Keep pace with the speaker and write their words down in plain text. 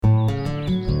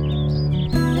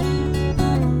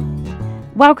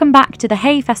Welcome back to the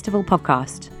Hay Festival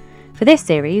podcast. For this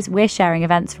series, we're sharing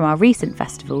events from our recent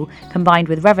festival, combined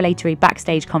with revelatory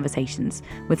backstage conversations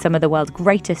with some of the world's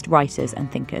greatest writers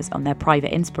and thinkers on their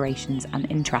private inspirations and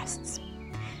interests.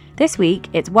 This week,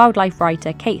 it's wildlife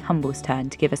writer Kate Humble's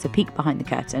turn to give us a peek behind the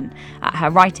curtain at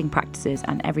her writing practices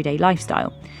and everyday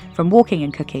lifestyle, from walking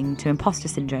and cooking to impostor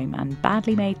syndrome and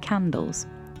badly made candles.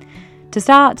 To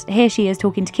start, here she is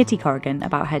talking to Kitty Corrigan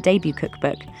about her debut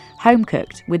cookbook, Home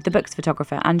Cooked, with the book's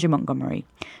photographer Andrew Montgomery,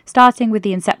 starting with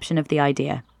the inception of the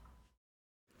idea.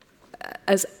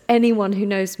 As anyone who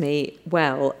knows me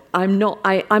well, I'm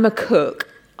a cook.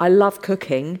 I love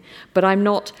cooking, but I'm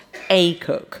not a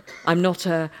cook. I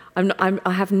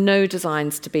have no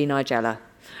designs to be Nigella.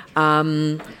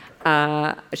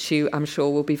 She, I'm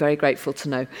sure, will be very grateful to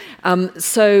know.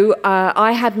 So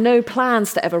I had no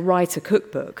plans to ever write a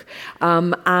cookbook.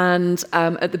 And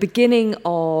at the beginning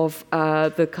of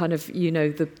the kind of,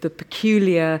 the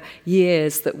peculiar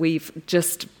years that we've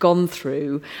just gone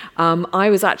through, I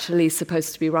was actually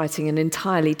supposed to be writing an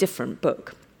entirely different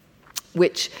book,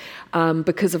 which,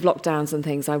 because of lockdowns and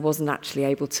things, I wasn't actually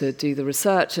able to do the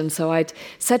research. And so I'd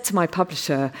said to my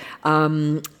publisher,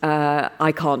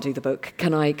 I can't do the book.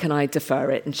 Can I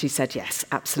defer it? And she said, yes,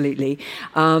 absolutely.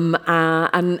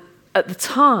 And at the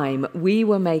time, we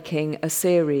were making a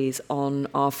series on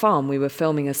our farm. We were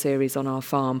filming a series on our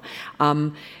farm.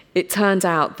 It turned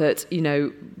out that,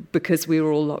 because we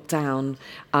were all locked down,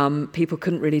 people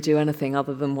couldn't really do anything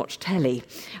other than watch telly.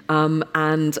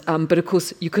 But of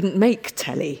course, you couldn't make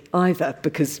telly either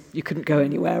because you couldn't go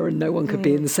anywhere and no one could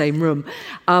be in the same room.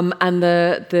 And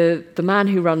the man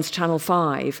who runs Channel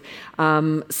 5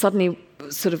 suddenly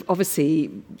sort of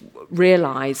obviously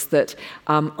realised that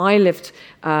I lived,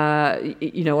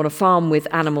 on a farm with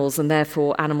animals, and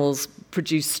therefore animals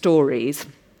produce stories.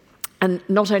 And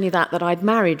not only that I'd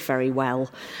married very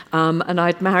well, and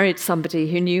I'd married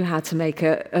somebody who knew how to make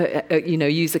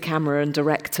use a camera and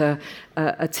direct a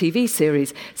TV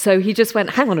series. So he just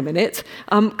went, hang on a minute,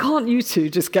 can't you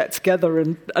two just get together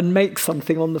and make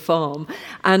something on the farm?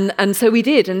 And so we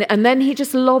did, and then he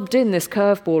just lobbed in this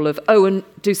curveball of, and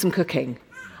do some cooking.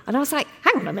 And I was like,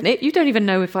 hang on a minute, you don't even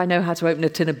know if I know how to open a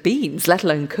tin of beans, let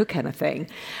alone cook anything.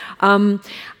 And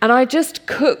I just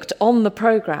cooked on the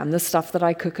programme the stuff that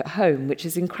I cook at home, which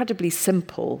is incredibly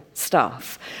simple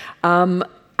stuff. And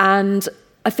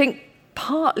I think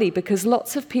partly because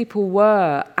lots of people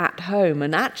were at home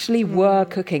and actually were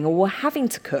cooking or were having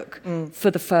to cook for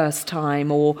the first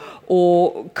time or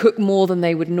cook more than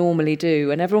they would normally do.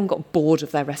 And everyone got bored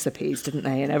of their recipes, didn't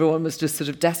they? And everyone was just sort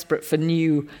of desperate for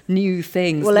new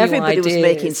things, well, new everybody ideas. was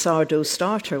making sourdough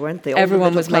starter, weren't they? All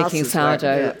Everyone the was making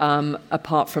sourdough,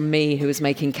 apart from me, who was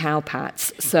making cow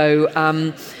pats.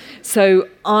 So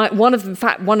one of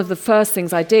the first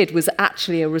things I did was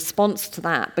actually a response to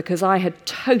that, because I had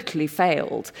totally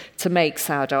failed to make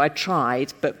sourdough. I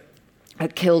tried, but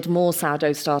had killed more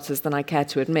sourdough starters than I care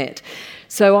to admit.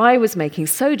 So I was making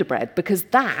soda bread, because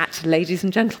that, ladies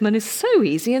and gentlemen, is so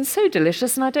easy and so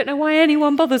delicious, and I don't know why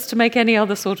anyone bothers to make any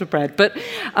other sort of bread. But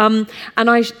and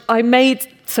I made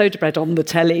soda bread on the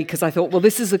telly because I thought, well,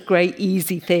 this is a great,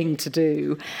 easy thing to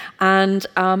do. And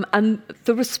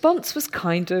the response was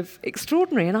kind of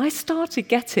extraordinary. And I started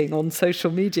getting on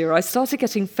social media, I started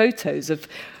getting photos of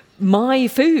my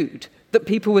food that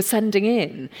people were sending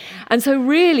in. And so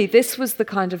really this was the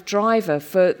kind of driver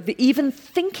for even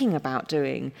thinking about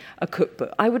doing a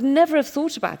cookbook. I would never have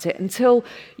thought about it until,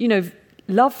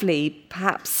 lovely,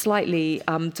 perhaps slightly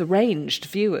deranged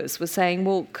viewers were saying,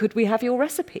 well, could we have your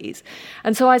recipes?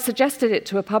 And so I suggested it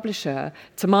to my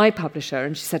publisher,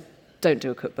 and she said, don't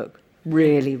do a cookbook.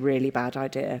 Really, really bad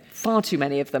idea. Far too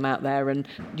many of them out there, and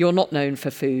you're not known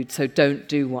for food, so don't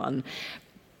do one.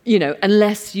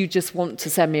 Unless you just want to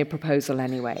send me a proposal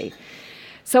anyway.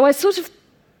 So I sort of,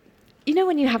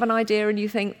 when you have an idea and you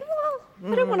think,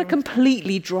 well, I don't want to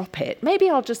completely drop it. Maybe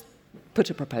I'll just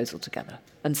put a proposal together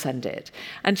and send it.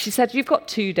 And she said, you've got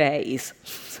 2 days.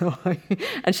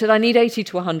 And she said, I need 80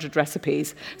 to 100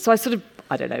 recipes. So I sort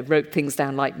of, wrote things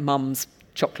down like Mum's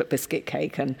chocolate biscuit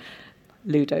cake and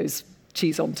Ludo's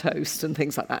cheese on toast and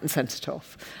things like that, and sent it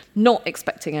off, not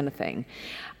expecting anything.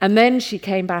 And then she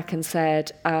came back and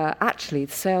said, actually,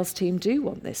 the sales team do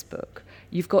want this book.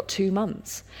 You've got 2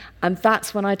 months. And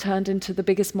that's when I turned into the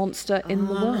biggest monster in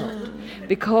the world.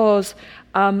 Because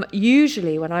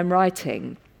usually when I'm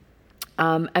writing,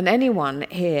 and anyone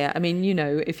here,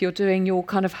 if you're doing your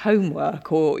kind of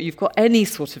homework or you've got any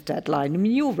sort of deadline,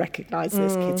 you'll recognise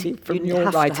this, Kitty, from your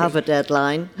writing. You have to have a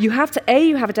deadline. You have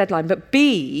a deadline, but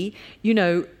B,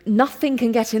 nothing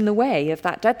can get in the way of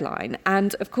that deadline.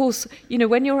 And of course,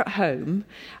 when you're at home,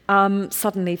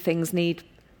 suddenly things need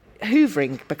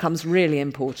hoovering becomes really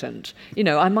important.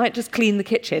 I might just clean the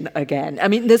kitchen again. I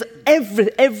mean, there's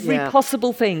every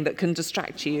possible thing that can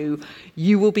distract you,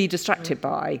 you will be distracted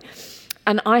by.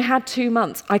 And I had 2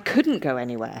 months. I couldn't go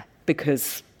anywhere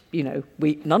because,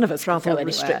 none of us could go anywhere.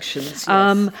 Restrictions,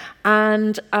 yes.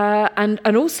 And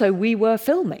also we were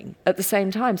filming at the same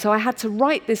time. So I had to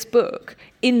write this book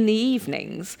in the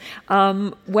evenings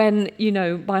when,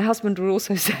 my husband was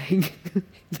also saying,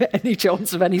 any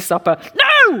chance of any supper?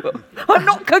 No! I'm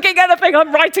not cooking anything.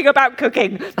 I'm writing about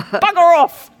cooking. Bugger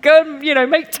off. Go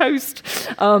and, make toast.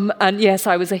 And yes,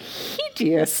 I was a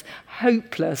hideous,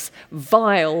 hopeless,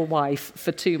 vile wife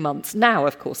for 2 months. Now,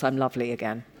 of course, I'm lovely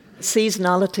again.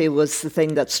 Seasonality was the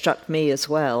thing that struck me as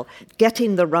well.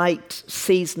 Getting the right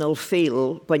seasonal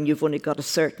feel when you've only got a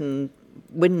certain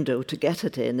window to get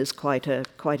it in is quite a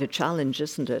challenge,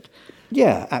 isn't it?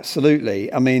 Yeah,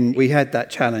 absolutely. I mean, we had that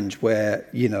challenge where,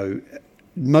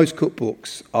 most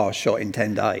cookbooks are shot in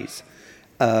 10 days.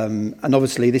 And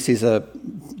obviously this is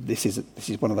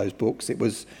one of those books. It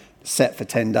was set for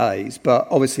 10 days, but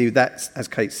obviously that's, as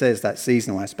Kate says, that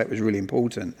seasonal aspect was really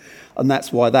important. And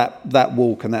that's why that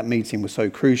walk and that meeting was so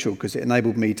crucial, because it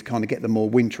enabled me to kind of get the more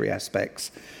wintry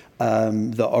aspects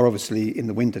that are obviously in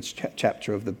the winter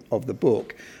chapter of the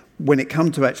book. When it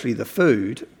comes to actually the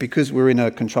food, because we're in a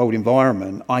controlled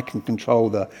environment, I can control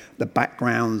the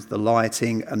backgrounds, the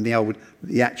lighting, and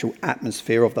the actual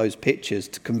atmosphere of those pictures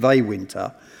to convey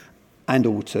winter and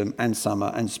autumn and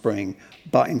summer and spring.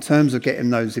 But in terms of getting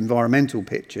those environmental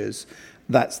pictures,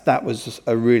 that was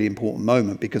a really important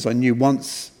moment, because I knew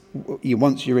once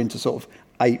you're into sort of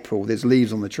April, there's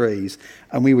leaves on the trees,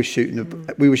 and we were shooting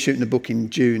a book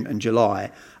in June and July.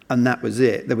 And that was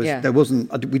it.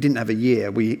 We didn't have a year.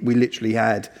 We literally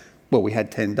had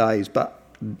 10 days, but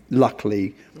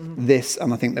luckily this,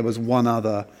 and I think there was one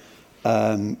other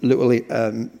little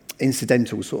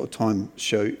incidental sort of time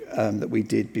show that we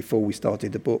did before we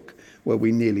started the book, where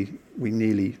we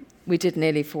did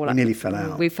nearly fall out. We nearly fell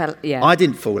out. We fell, yeah. I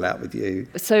didn't fall out with you.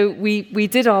 So we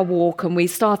did our walk, and we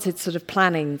started sort of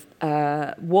planning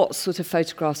what sort of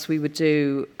photographs we would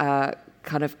do,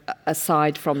 kind of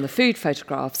aside from the food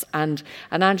photographs. And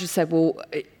Andrew said, well,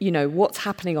 what's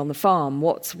happening on the farm?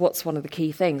 What's one of the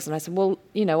key things? And I said, well,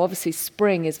 obviously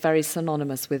spring is very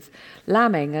synonymous with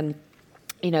lambing, and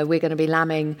we're going to be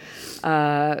lambing,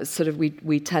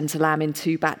 we tend to lamb in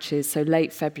 2 batches, so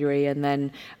late February and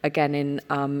then again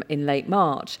in late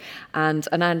March. And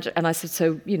I said,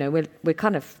 so, we're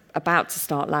kind of about to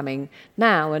start lambing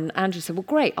now. And Andrew said, well,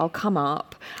 great, I'll come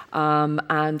up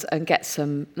and get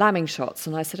some lambing shots.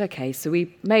 And I said, okay. So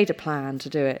we made a plan to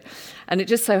do it. And it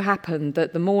just so happened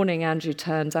that the morning Andrew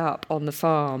turned up on the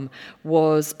farm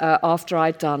was after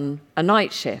I'd done a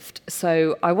night shift.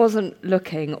 So I wasn't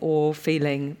looking or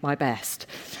feeling my best.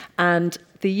 And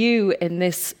the ewe in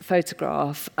this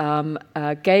photograph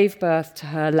gave birth to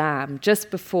her lamb just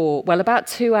before, about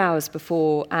 2 hours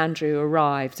before Andrew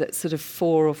arrived at sort of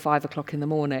 4 or 5 o'clock in the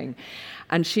morning.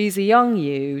 And she's a young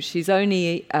ewe. She's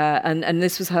only, and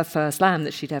this was her first lamb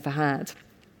that she'd ever had.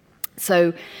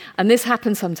 So, and this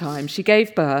happened sometimes. She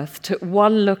gave birth, took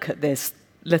one look at this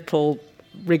little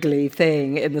wriggly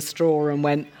thing in the straw and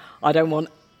went, I don't want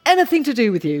anything to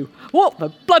do with you. What the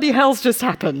bloody hell's just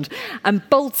happened? And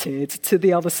bolted to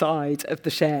the other side of the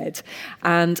shed.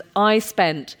 And I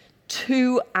spent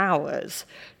 2 hours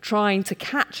trying to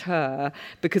catch her,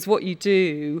 because what you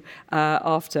do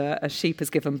after a sheep has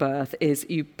given birth is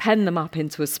you pen them up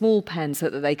into a small pen so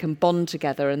that they can bond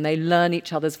together and they learn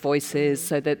each other's voices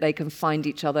so that they can find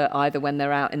each other either when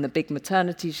they're out in the big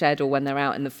maternity shed or when they're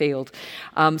out in the field.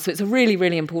 So it's a really,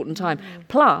 really important time.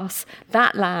 Plus,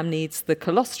 that lamb needs the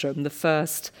colostrum, the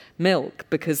first milk,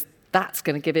 because that's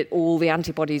going to give it all the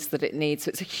antibodies that it needs. So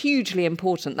it's hugely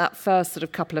important. That first sort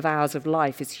of couple of hours of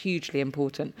life is hugely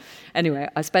important. Anyway,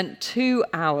 I spent 2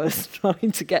 hours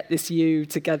trying to get this ewe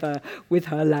together with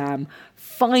her lamb.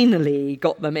 Finally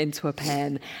got them into a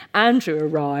pen. Andrew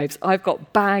arrives. I've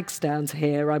got bags down to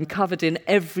here. I'm covered in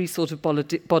every sort of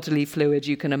bodily fluid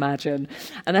you can imagine.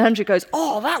 And Andrew goes,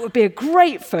 oh, that would be a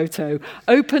great photo.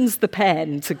 Opens the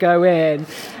pen to go in.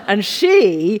 And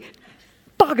she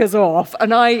buggers off,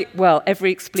 and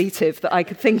every expletive that I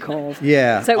could think of.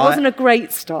 Yeah. So it wasn't a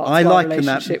great start to our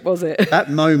relationship, was it? That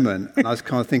moment, and I was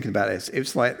kind of thinking about this, it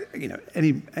was like,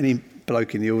 any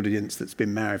bloke in the audience that's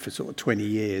been married for sort of 20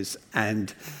 years,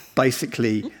 and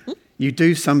basically you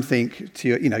do something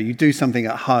you do something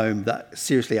at home that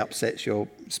seriously upsets your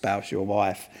spouse, your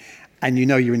wife, and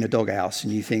you're in a doghouse,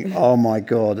 and you think, oh my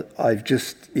God, I've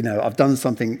done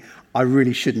something I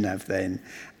really shouldn't have then.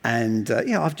 And,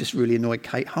 I've just really annoyed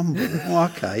Kate Humble.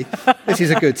 Oh, okay, this is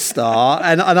a good start.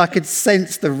 And I could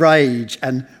sense the rage,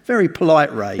 and very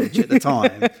polite rage at the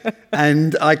time.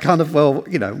 And I kind of,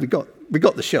 we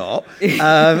got the shot.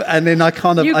 And then I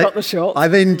kind of... You got the shot. I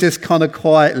then just kind of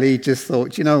quietly just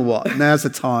thought, you know what, now's the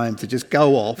time to just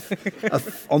go off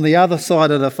on the other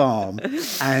side of the farm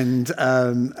and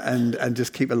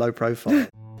just keep a low profile.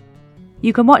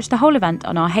 You can watch the whole event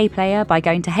on our Hey Player by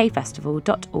going to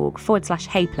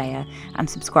hayfestival.org/heyplayer and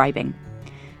subscribing.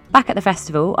 Back at the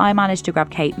festival, I managed to grab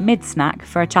Kate mid-snack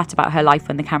for a chat about her life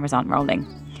when the cameras aren't rolling.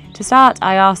 To start,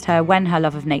 I asked her when her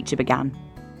love of nature began.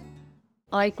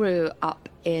 I grew up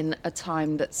in a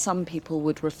time that some people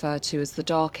would refer to as the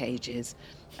Dark Ages,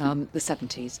 the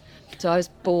 70s. So I was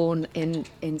born in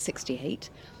 68.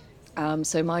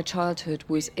 So my childhood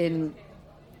was in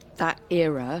that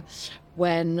era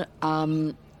when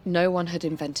no one had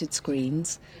invented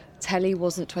screens. Telly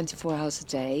wasn't 24 hours a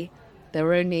day. There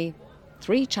were only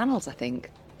 3 channels, I think,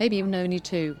 maybe even only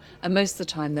 2. And most of the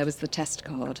time there was the test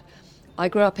card. I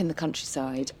grew up in the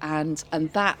countryside, and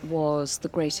that was the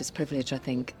greatest privilege, I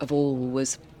think, of all,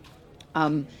 was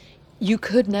you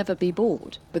could never be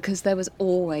bored because there was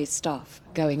always stuff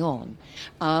going on.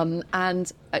 To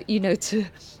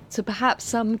perhaps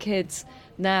some kids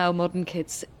now, modern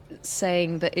kids,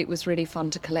 saying that it was really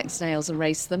fun to collect snails and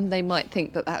race them, they might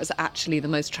think that was actually the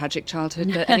most tragic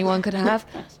childhood that anyone could have.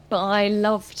 But I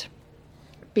loved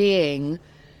being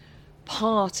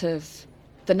part of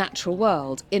the natural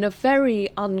world in a very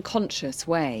unconscious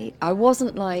way. I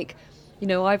wasn't like,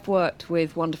 I've worked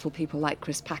with wonderful people like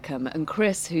Chris Packham, and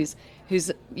Chris, who's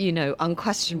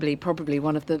unquestionably probably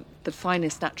one of the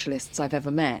finest naturalists I've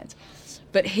ever met.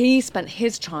 But he spent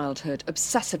his childhood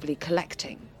obsessively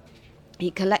collecting. He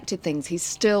collected things he's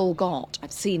still got.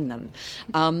 I've seen them.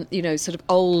 Sort of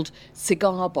old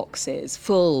cigar boxes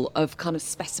full of kind of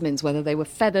specimens, whether they were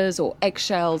feathers or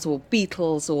eggshells or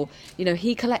beetles or,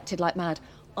 he collected like mad.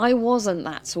 I wasn't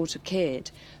that sort of kid.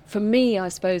 For me, I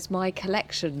suppose my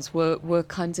collections were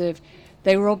kind of,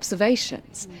 they were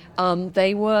observations.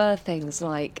 They were things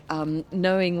like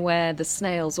knowing where the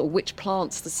snails or which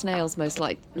plants the snails most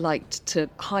liked to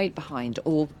hide behind,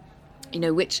 or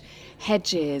which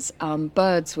hedges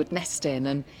birds would nest in,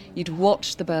 and you'd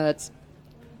watch the birds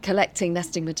collecting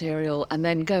nesting material and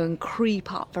then go and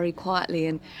creep up very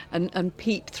quietly and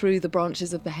peep through the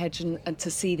branches of the hedge and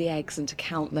to see the eggs and to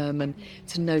count them and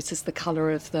to notice the colour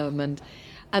of them. And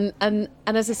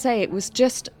as I say, it was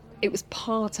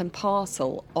part and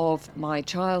parcel of my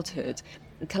childhood.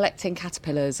 Collecting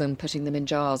caterpillars and putting them in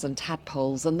jars and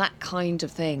tadpoles and that kind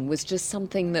of thing was just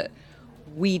something that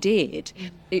we did.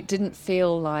 It didn't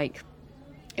feel like,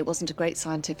 it wasn't a great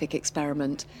scientific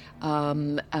experiment.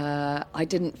 I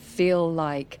didn't feel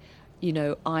like,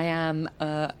 I am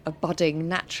a budding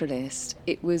naturalist.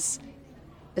 It was,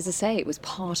 as I say, it was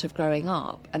part of growing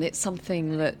up, and it's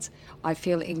something that I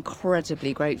feel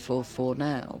incredibly grateful for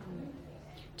now.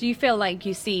 Do you feel like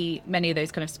you see many of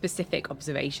those kind of specific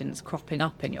observations cropping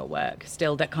up in your work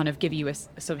still that kind of give you a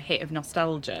sort of hit of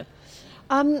nostalgia?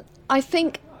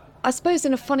 I suppose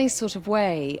in a funny sort of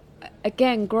way,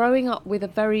 again, growing up with a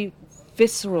very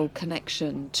visceral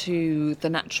connection to the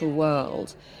natural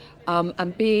world,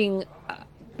 and being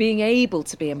able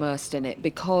to be immersed in it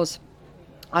because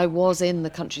I was in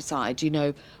the countryside.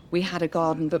 We had a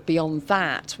garden, but beyond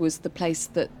that was the place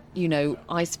that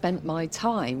I spent my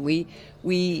time. We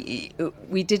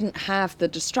didn't have the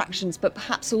distractions, but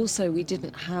perhaps also we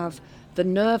didn't have the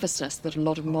nervousness that a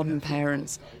lot of modern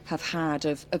parents have had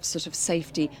of sort of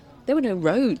safety. There were no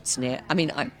roads near. I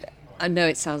mean, I know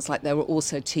it sounds like there were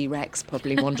also T-Rex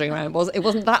probably wandering around. It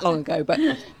wasn't that long ago, but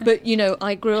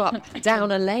I grew up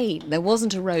down a lane. There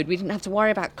wasn't a road. We didn't have to worry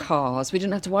about cars. We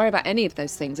didn't have to worry about any of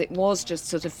those things. It was just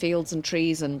sort of fields and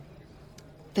trees and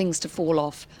things to fall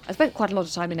off. I spent quite a lot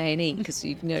of time in A&E because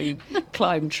you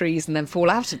climb trees and then fall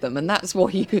out of them, and that's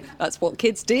what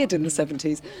kids did in the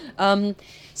 70s.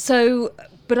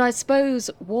 But I suppose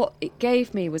what it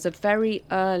gave me was a very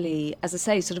early, as I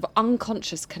say, sort of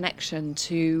unconscious connection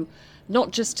to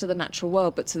not just to the natural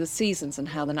world, but to the seasons and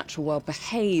how the natural world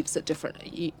behaves at different,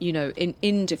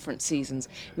 in different seasons.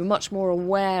 You're much more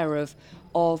aware of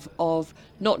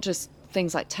not just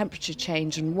things like temperature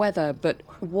change and weather, but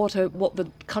what the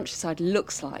countryside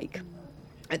looks like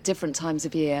at different times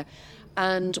of year,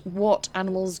 and what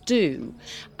animals do,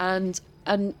 and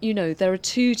there are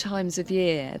 2 times of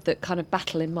year that kind of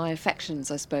battle in my affections,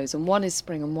 I suppose, and one is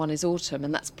spring and one is autumn,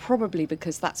 and that's probably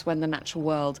because that's when the natural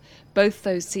world, both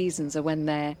those seasons are when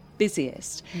they're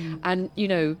busiest. And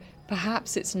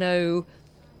perhaps it's no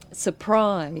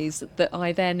surprise that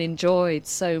I then enjoyed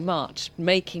so much,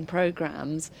 making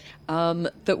programmes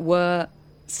that were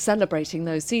celebrating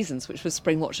those seasons, which was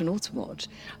Spring Watch and Autumn Watch,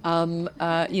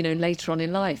 later on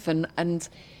in life. And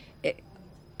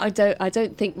I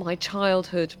don't think my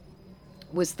childhood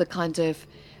was the kind of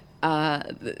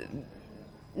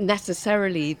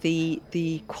necessarily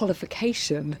the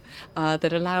qualification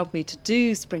that allowed me to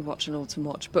do Spring Watch and Autumn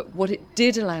Watch, but what it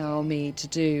did allow me to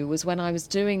do was, when I was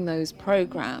doing those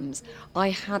programmes, I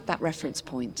had that reference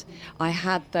point. I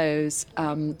had those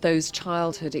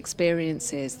childhood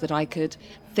experiences that I could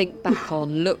think back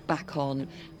on, look back on,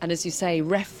 and, as you say,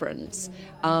 reference,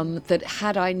 that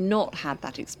had I not had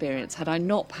that experience, had I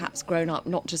not perhaps grown up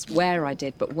not just where I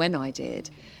did but when I did,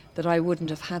 that I wouldn't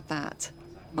have had that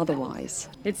otherwise.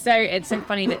 It's so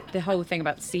funny that the whole thing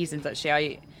about the seasons,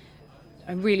 actually,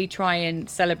 I really try and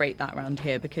celebrate that around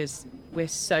here, because we're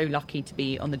so lucky to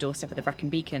be on the doorstep of the Brecon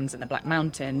Beacons and the Black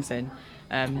Mountains, and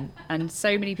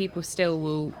so many people still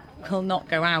will not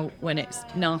go out when it's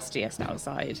nastiest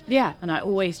outside. Yeah. And I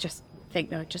always just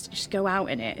think, no, just go out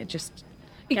in it, just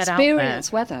get experience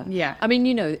out there. weather. Yeah. I mean,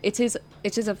 it is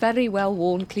a very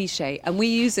well-worn cliche, and we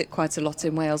use it quite a lot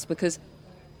in Wales because,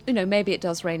 maybe it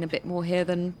does rain a bit more here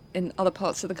than in other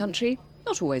parts of the country.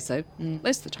 Not always, though.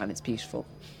 Most of the time it's beautiful.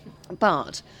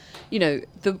 But,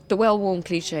 the well-worn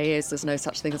cliche is there's no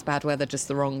such thing as bad weather, just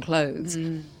the wrong clothes.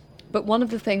 But one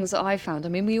of the things that I found, I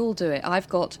mean, we all do it.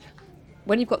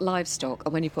 When you've got livestock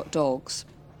and when you've got dogs,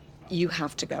 you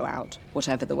have to go out,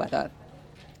 whatever the weather.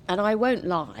 And I won't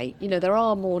lie, there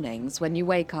are mornings when you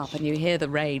wake up and you hear the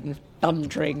rain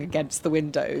thundering against the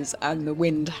windows and the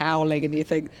wind howling, and you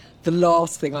think, the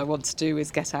last thing I want to do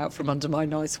is get out from under my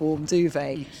nice warm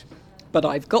duvet. But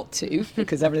I've got to,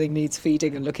 because everything needs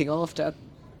feeding and looking after.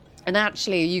 And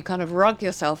actually, you kind of rug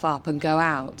yourself up and go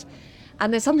out.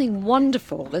 And there's something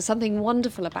wonderful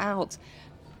about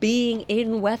being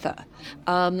in weather,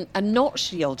 and not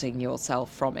shielding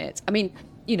yourself from it. I mean,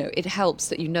 it helps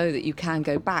that that you can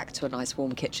go back to a nice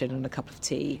warm kitchen and a cup of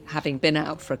tea, having been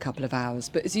out for a couple of hours.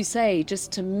 But as you say,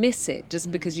 just to miss it,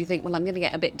 just because you think, well, I'm going to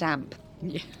get a bit damp,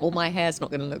 or my hair's not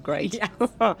going to look great,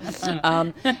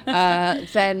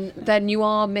 then you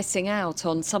are missing out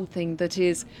on something that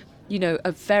is,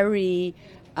 a very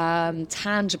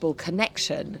tangible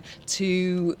connection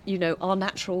to, our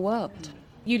natural world.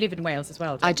 You live in Wales as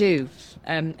well, don't I do.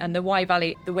 And the Wye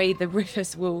Valley, the way the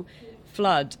rivers will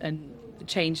flood and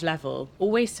change level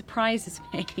always surprises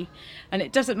me. And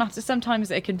it doesn't matter. Sometimes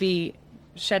it can be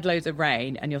shed loads of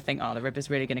rain and you'll think, oh, the river's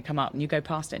really going to come up, and you go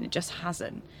past it and it just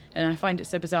hasn't. And I find it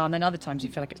so bizarre. And then other times you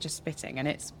feel like it's just spitting and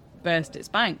it's burst its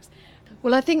banks.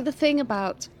 Well, I think the thing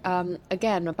about,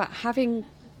 about having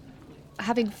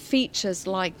features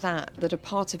like that are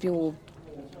part of your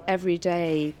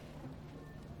everyday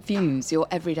views, your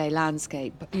everyday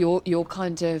landscape, your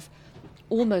kind of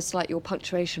almost like your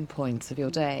punctuation points of your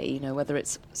day, whether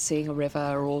it's seeing a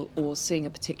river or seeing a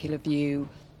particular view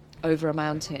over a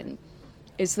mountain,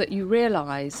 is that you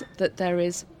realise that there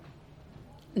is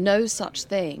no such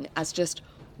thing as just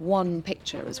one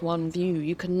picture, as one view.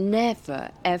 You can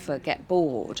never, ever get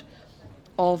bored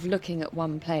of looking at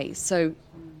one place. So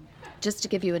just to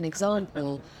give you an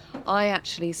example, I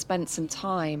actually spent some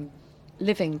time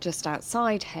living just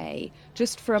outside Hay,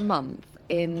 just for a month,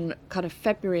 in kind of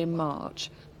February and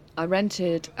March. I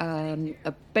rented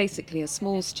basically a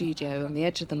small studio on the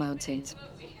edge of the mountains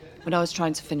when I was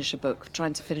trying to finish a book,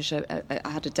 I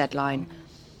had a deadline.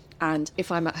 And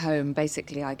if I'm at home,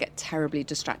 basically I get terribly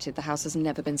distracted. The house has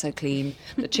never been so clean.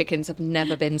 The chickens have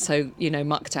never been so,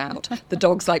 mucked out. The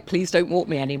dog's like, please don't walk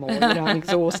me anymore. I'm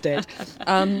exhausted.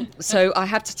 So I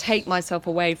had to take myself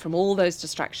away from all those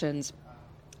distractions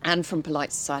and from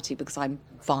polite society, because I'm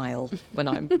vile when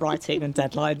I'm writing and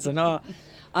deadlines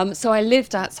and so I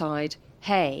lived outside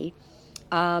Hay,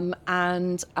 and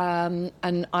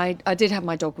I did have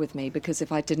my dog with me, because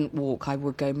if I didn't walk, I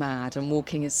would go mad, and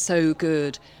walking is so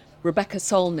good. Rebecca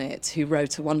Solnit, who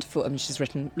wrote a wonderful, she's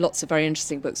written lots of very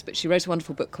interesting books, but she wrote a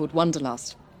wonderful book called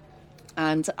Wanderlust,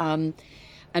 and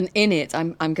in it,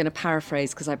 I'm going to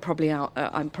paraphrase, because I'm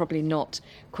probably not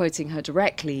quoting her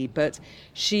directly, but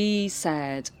she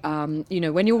said,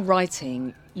 when you're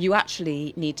writing, you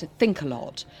actually need to think a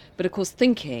lot. But of course,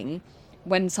 thinking,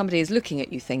 when somebody is looking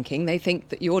at you thinking, they think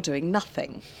that you're doing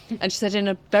nothing. And she said, in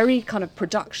a very kind of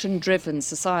production-driven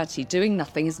society, doing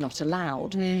nothing is not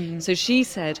allowed. So she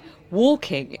said,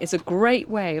 walking is a great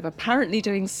way of apparently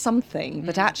doing something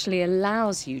that actually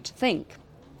allows you to think.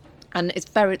 And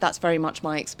that's very much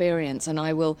my experience. And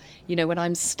I will, when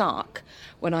I'm stuck,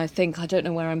 when I think I don't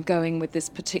know where I'm going with this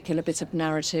particular bit of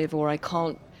narrative, or I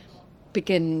can't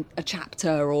begin a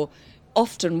chapter, or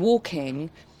often walking,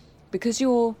 because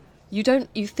you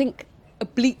think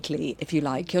obliquely, if you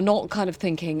like. You're not kind of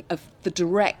thinking of the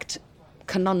direct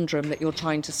conundrum that you're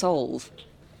trying to solve.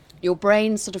 Your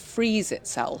brain sort of frees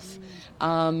itself.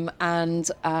 And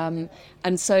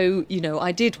so,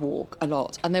 I did walk a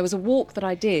lot. And there was a walk that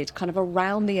I did kind of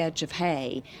around the edge of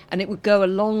Hay, and it would go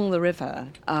along the river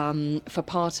for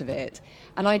part of it.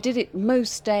 And I did it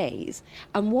most days.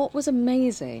 And what was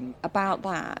amazing about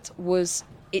that was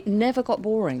it never got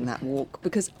boring, that walk,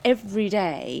 because every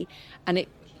day, and it,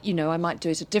 I might do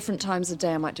it at different times of the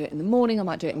day. I might do it in the morning, I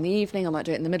might do it in the evening, I might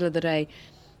do it in the middle of the day.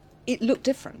 It looked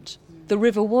different. The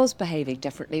river was behaving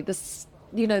differently.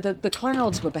 The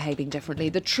clouds were behaving differently.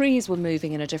 The trees were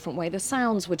moving in a different way. The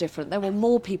sounds were different. There were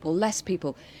more people, less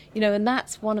people. And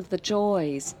that's one of the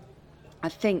joys, I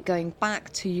think, going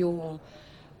back to your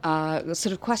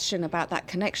sort of question about that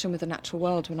connection with the natural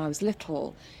world when I was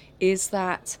little, is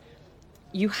that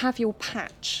you have your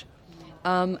patch.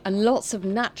 And lots of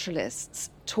naturalists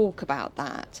talk about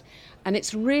that. And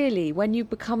it's really, when you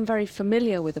become very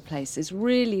familiar with a place, is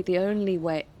really the only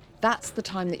way. That's the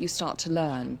time that you start to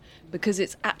learn, because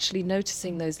it's actually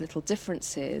noticing those little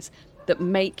differences that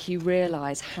make you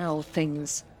realise how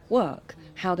things work,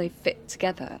 how they fit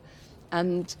together.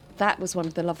 And that was one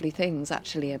of the lovely things,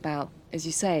 actually, about, as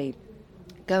you say,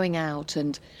 going out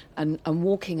and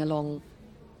walking along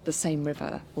the same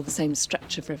river or the same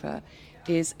stretch of river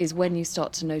is when you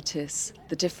start to notice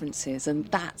the differences. And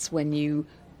that's when you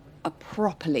are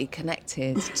properly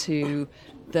connected to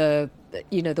the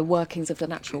workings of the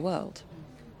natural world.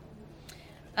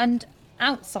 And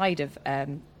outside of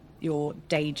your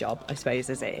day job, I suppose,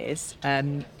 as it is,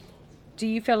 do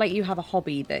you feel like you have a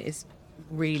hobby that is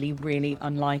really, really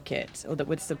unlike it, or that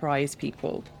would surprise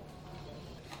people?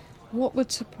 What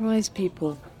would surprise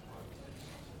people?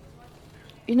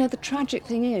 The tragic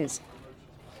thing is,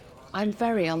 I'm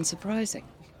very unsurprising.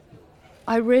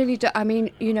 I really do. I mean,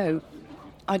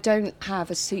 I don't have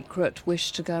a secret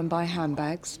wish to go and buy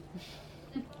handbags.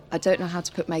 I don't know how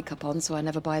to put makeup on, so I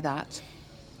never buy that.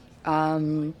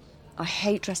 I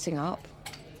hate dressing up.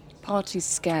 Parties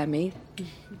scare me.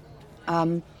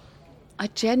 I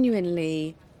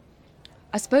genuinely,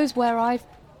 I suppose where I've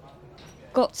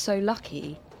got so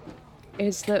lucky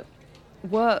is that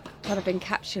work kind of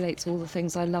encapsulates all the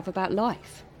things I love about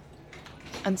life.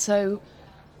 And so,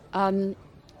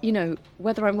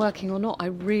 whether I'm working or not, I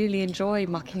really enjoy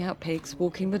mucking out pigs,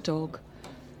 walking the dog,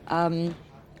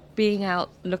 being out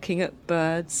looking at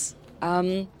birds.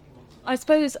 I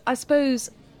suppose,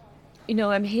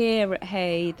 I'm here at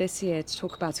Hay this year to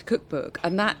talk about a cookbook,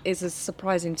 and that is as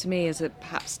surprising to me as it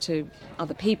perhaps to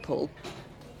other people.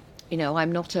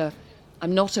 I'm not a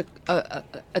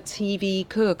TV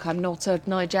cook. I'm not a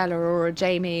Nigella or a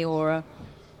Jamie or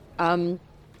a.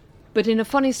 But in a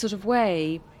funny sort of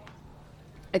way,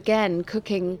 again,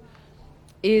 cooking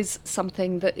is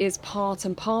something that is part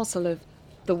and parcel of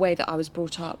the way that I was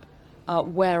brought up,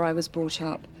 where I was brought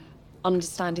up,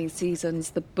 understanding seasons.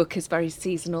 The book is very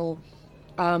seasonal,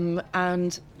 and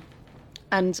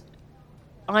I'm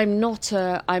not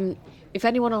if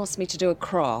anyone asks me to do a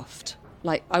craft,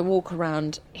 like I walk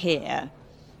around here,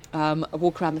 I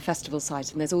walk around the festival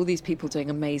site, and there's all these people doing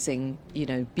amazing,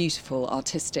 beautiful,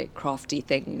 artistic, crafty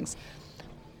things.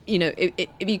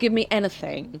 If you give me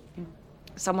anything,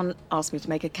 someone asked me to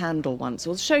make a candle once,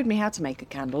 or showed me how to make a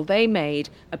candle. They made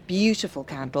a beautiful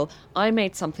candle. I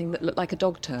made something that looked like a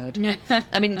dog turd.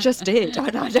 I mean, it just did.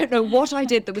 I don't know what I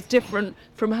did that was different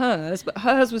from hers, but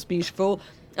hers was beautiful,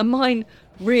 and mine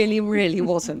really, really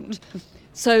wasn't.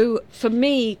 So for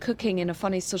me, cooking in a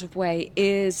funny sort of way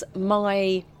is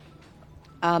my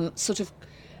sort of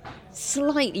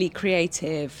slightly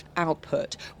creative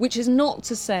output, which is not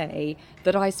to say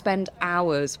that I spend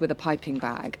hours with a piping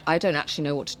bag. I don't actually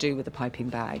know what to do with a piping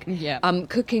bag. Yeah.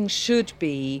 Cooking should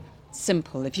be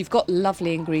simple. If you've got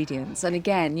lovely ingredients, and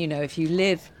again, if you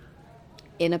live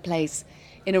in a place,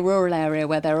 in a rural area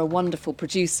where there are wonderful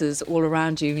producers all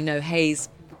around you, Hay's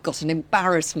got an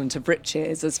embarrassment of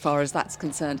riches as far as that's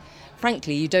concerned.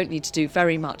 Frankly, you don't need to do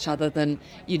very much other than,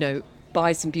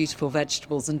 buy some beautiful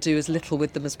vegetables and do as little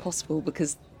with them as possible,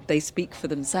 because they speak for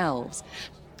themselves.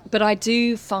 But I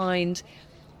do find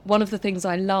one of the things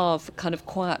I love kind of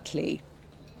quietly,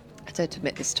 I don't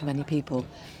admit this to many people,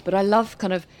 but I love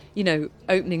kind of,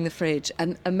 opening the fridge,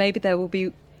 and maybe there will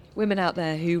be women out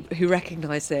there who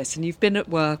recognise this, and you've been at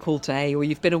work all day, or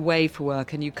you've been away for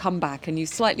work, and you come back and you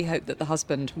slightly hope that the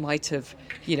husband might have,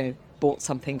 bought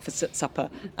something for supper,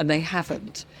 and they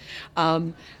haven't.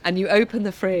 And you open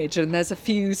the fridge and there's a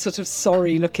few sort of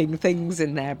sorry looking things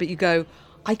in there, but you go,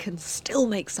 I can still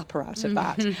make supper out of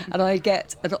that. And I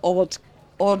get an odd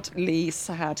oddly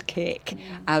sad kick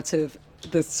out of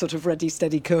the sort of ready,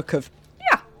 steady cook of,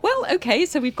 well, okay,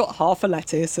 so we've got half a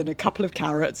lettuce and a couple of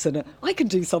carrots and I can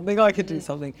do something.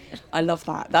 I love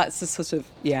that. That's the sort of,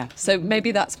 so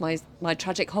maybe that's my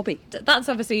tragic hobby. That's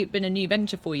obviously been a new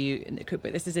venture for you in the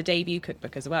cookbook. This is a debut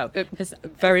cookbook as well.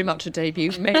 Very much a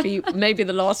debut. Maybe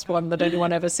the last one that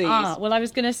anyone ever sees. Well, I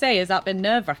was going to say, has that been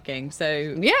nerve-wracking?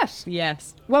 So yes.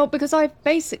 Well, because I've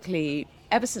basically,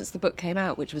 ever since the book came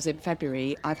out, which was in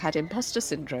February, I've had imposter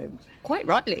syndrome, quite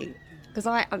rightly, because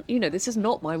this is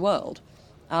not my world.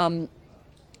 And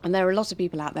there are a lot of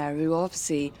people out there who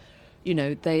obviously,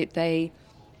 they've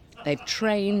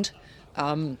trained,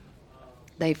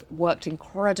 they've worked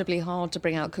incredibly hard to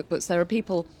bring out cookbooks. There are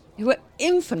people who are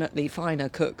infinitely finer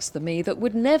cooks than me that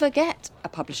would never get a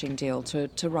publishing deal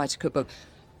to write a cookbook.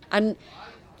 And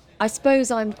I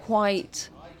suppose when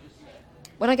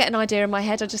I get an idea in my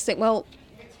head, I just think, well,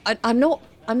 I'm not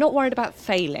worried about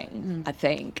failing, I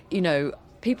think.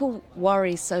 People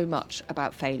worry so much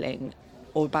about failing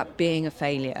or about being a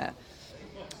failure.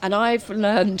 And I've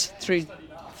learned through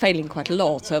failing quite a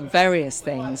lot of various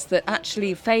things that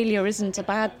actually failure isn't a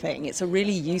bad thing. It's a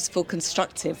really useful,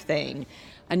 constructive thing.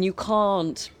 And you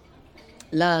can't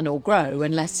learn or grow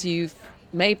unless you've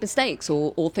made mistakes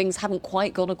or things haven't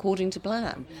quite gone according to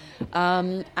plan.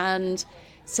 And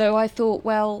so I thought,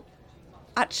 well,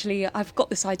 actually, I've got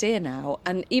this idea now,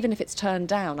 and even if it's turned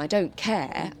down, I don't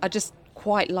care. I just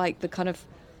quite like the kind of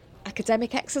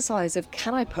academic exercise of,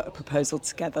 can I put a proposal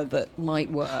together that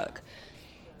might work?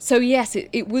 So yes,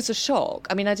 it was a shock.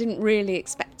 I mean, I didn't really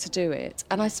expect to do it.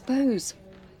 And I suppose,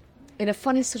 in a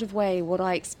funny sort of way, what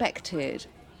I expected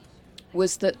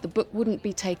was that the book wouldn't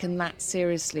be taken that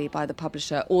seriously by the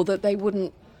publisher, or that they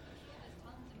wouldn't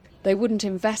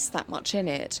invest that much in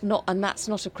it. And that's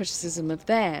not a criticism of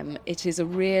them. It is a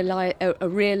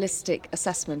realistic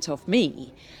assessment of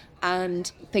me.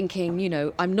 And thinking,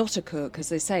 I'm not a cook, as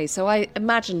they say. So I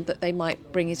imagined that they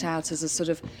might bring it out as a sort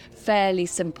of fairly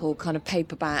simple kind of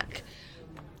paperback,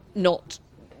 not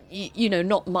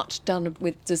much done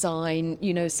with design,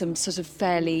 some sort of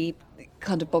fairly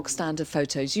kind of bog standard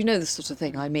photos, the sort of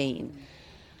thing I mean.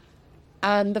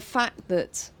 And the fact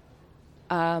that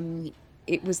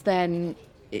it was then,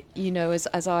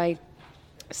 as I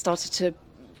started to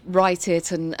write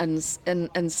it and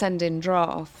send in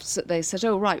drafts, that they said,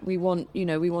 oh right, we want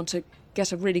to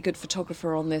get a really good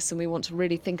photographer on this, and we want to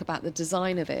really think about the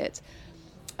design of it,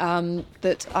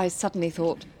 that I suddenly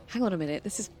thought, hang on a minute,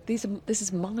 this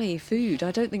is my food.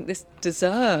 I don't think this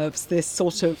deserves this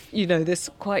sort of, this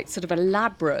quite sort of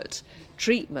elaborate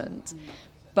treatment.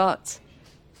 But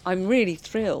I'm really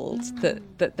thrilled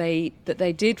that they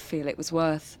did feel it was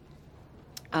worth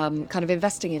kind of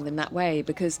investing in that way,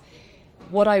 because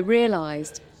what I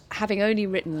realised, having only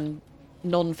written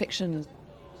non-fiction,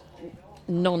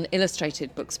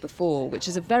 non-illustrated books before, which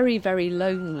is a very, very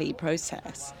lonely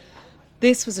process,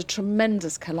 this was a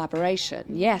tremendous collaboration.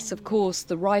 Yes, of course,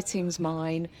 the writing's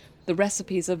mine, the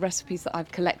recipes are recipes that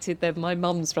I've collected. They're my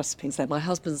mum's recipes, they're my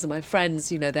husband's and my friends',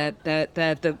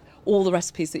 they're all the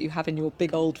recipes that you have in your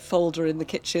big old folder in the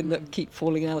kitchen that keep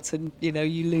falling out and, you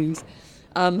lose.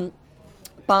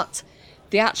 But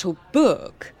the actual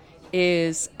book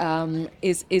is for me,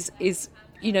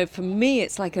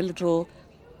 it's like a little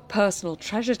personal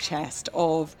treasure chest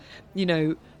of,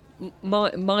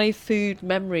 my food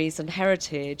memories and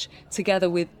heritage, together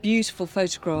with beautiful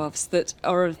photographs that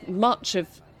are of much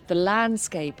of the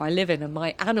landscape I live in and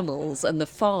my animals and the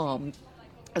farm,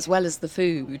 as well as the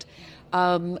food,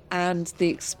 and the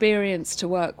experience to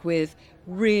work with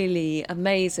really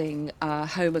amazing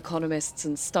home economists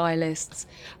and stylists,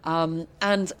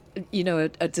 and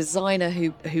a designer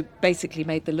who basically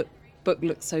made the book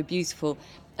look so beautiful,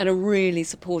 and a really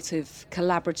supportive,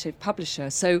 collaborative publisher.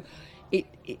 So it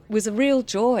was a real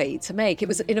joy to make. It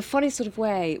was, in a funny sort of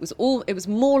way, it was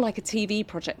more like a TV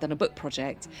project than a book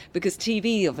project, because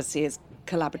TV obviously is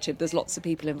collaborative. There's lots of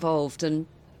people involved, and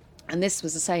this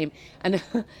was the same. And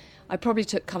I probably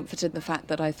took comfort in the fact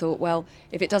that I thought, well,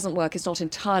 if it doesn't work, it's not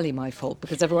entirely my fault,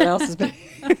 because everyone else has been,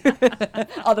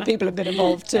 other people have been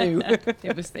involved too.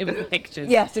 It was the pictures.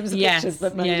 Yes, it was the pictures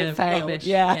that made it fail. Rubbish.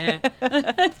 Yeah.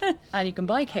 And you can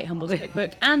buy Kate Humble's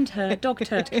cookbook and her dog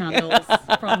turd candles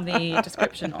from the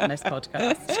description on this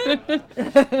podcast.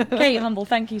 Kate Humble,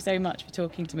 thank you so much for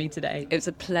talking to me today. It was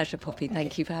a pleasure, Poppy.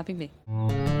 Thank you for having me.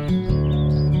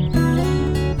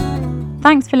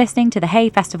 Thanks for listening to the Hay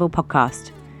Festival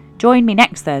podcast. Join me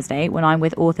next Thursday when I'm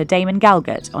with author Damon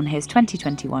Galgut on his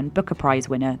 2021 Booker Prize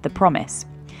winner, The Promise.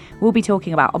 We'll be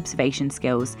talking about observation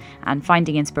skills and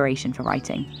finding inspiration for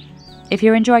writing. If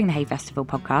you're enjoying the Hay Festival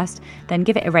podcast, then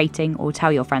give it a rating or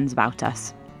tell your friends about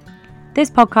us.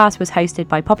 This podcast was hosted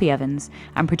by Poppy Evans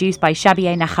and produced by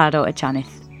Xavier Najado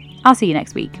Echanith. I'll see you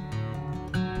next week.